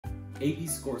AP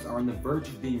scores are on the verge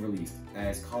of being released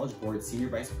as College Board Senior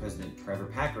Vice President Trevor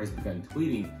Packer has begun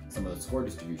tweeting some of the score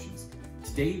distributions.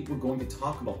 Today, we're going to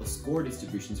talk about the score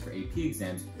distributions for AP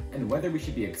exams and whether we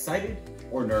should be excited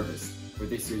or nervous for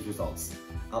this year's results.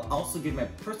 I'll also give my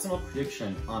personal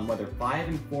prediction on whether 5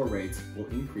 and 4 rates will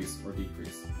increase or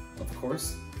decrease. Of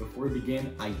course, before we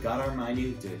begin, I gotta remind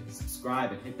you to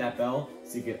subscribe and hit that bell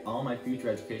so you get all my future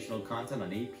educational content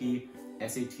on AP,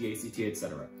 SAT, ACT,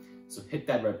 etc. So hit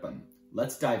that red button.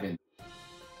 Let's dive in.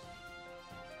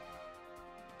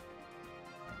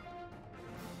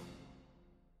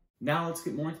 Now let's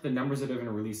get more into the numbers that have been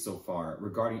released so far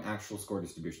regarding actual score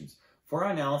distributions. For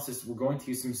our analysis, we're going to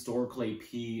use some historical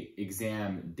AP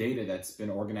exam data that's been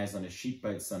organized on a sheet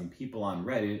by some people on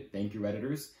Reddit. Thank you,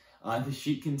 Redditors. The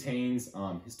sheet contains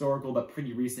historical but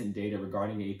pretty recent data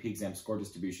regarding AP exam score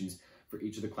distributions for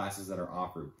each of the classes that are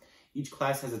offered. Each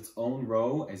class has its own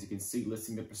row, as you can see,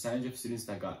 listing the percentage of students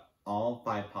that got all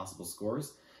 5 possible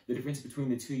scores. The difference between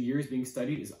the 2 years being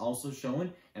studied is also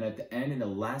shown, and at the end in the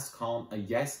last column, a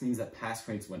yes means that pass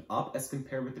rates went up as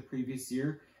compared with the previous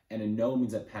year, and a no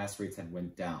means that pass rates had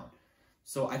went down.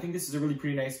 So I think this is a really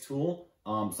pretty nice tool.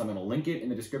 So I'm going to link it in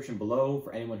the description below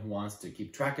for anyone who wants to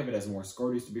keep track of it as more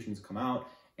score distributions come out,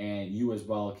 and you as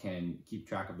well can keep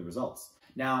track of the results.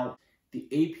 Now, the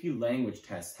AP language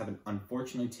tests have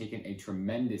unfortunately taken a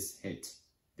tremendous hit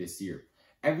this year.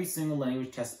 Every single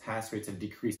language test pass rates have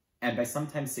decreased, and by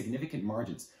sometimes significant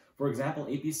margins. For example,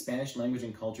 AP Spanish Language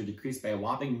and Culture decreased by a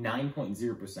whopping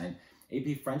 9.0%,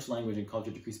 AP French Language and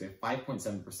Culture decreased by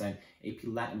 5.7%, AP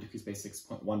Latin decreased by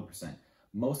 6.1%.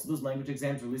 Most of those language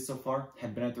exams released so far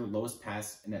have been at their lowest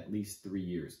pass in at least 3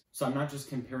 years. So I'm not just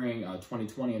comparing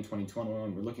 2020 and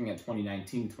 2021, we're looking at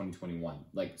 2019 and 2021.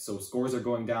 So scores are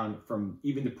going down from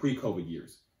even the pre-COVID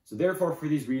years. So therefore, for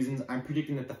these reasons, I'm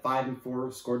predicting that the 5 and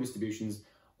 4 score distributions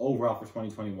overall for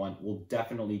 2021 will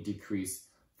definitely decrease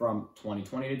from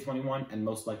 2020 to 21, and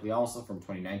most likely also from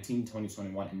 2019 to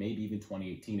 2021, and maybe even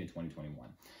 2018 to 2021.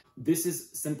 This is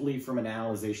simply from an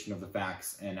analyzation of the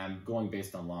facts, and I'm going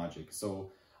based on logic.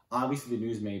 So obviously the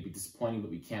news may be disappointing, but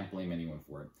we can't blame anyone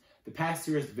for it. The past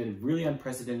year has been really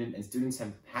unprecedented, and students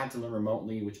have had to learn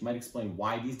remotely, which might explain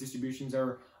why these distributions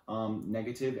are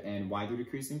negative and why they're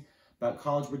decreasing. But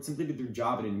College Board simply did their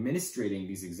job at administrating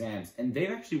these exams, and they've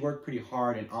actually worked pretty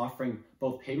hard in offering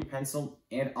both paper pencil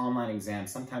and online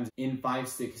exams, sometimes in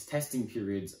 5-6 testing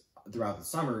periods throughout the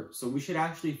summer. So we should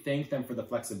actually thank them for the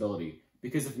flexibility,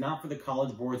 because if not for the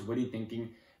College Board's witty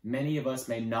thinking, many of us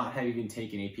may not have even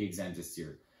taken AP exams this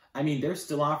year. I mean, they're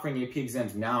still offering AP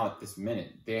exams now at this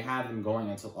minute. They have them going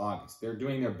until August. They're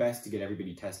doing their best to get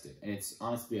everybody tested, and it's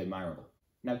honestly admirable.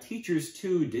 Now, teachers,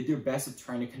 too, did their best of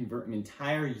trying to convert an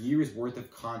entire year's worth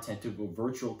of content to a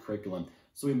virtual curriculum,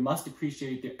 so we must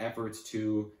appreciate their efforts,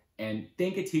 too, and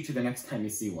thank a teacher the next time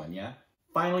you see one, yeah?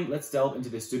 Finally, let's delve into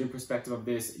the student perspective of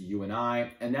this, you and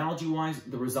I. Analogy-wise,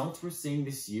 the results we're seeing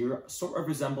this year sort of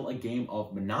resemble a game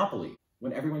of Monopoly,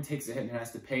 when everyone takes a hit and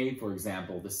has to pay, for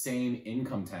example, the same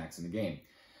income tax in the game.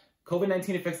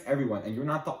 COVID-19 affects everyone, and you're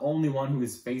not the only one who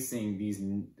is facing these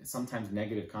sometimes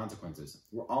negative consequences.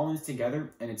 We're all in this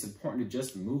together, and it's important to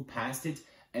just move past it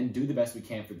and do the best we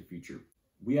can for the future.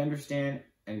 We understand,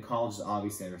 and colleges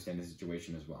obviously understand the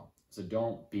situation as well. So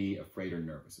don't be afraid or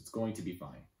nervous. It's going to be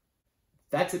fine.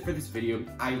 That's it for this video.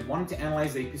 I wanted to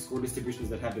analyze the AP score distributions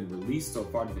that have been released so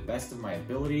far to the best of my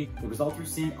ability. The results we're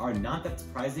seeing are not that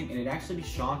surprising, and it'd actually be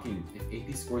shocking if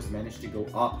AP scores managed to go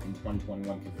up in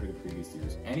 2021 compared to previous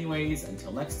years. Anyways,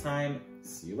 until next time,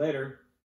 see you later.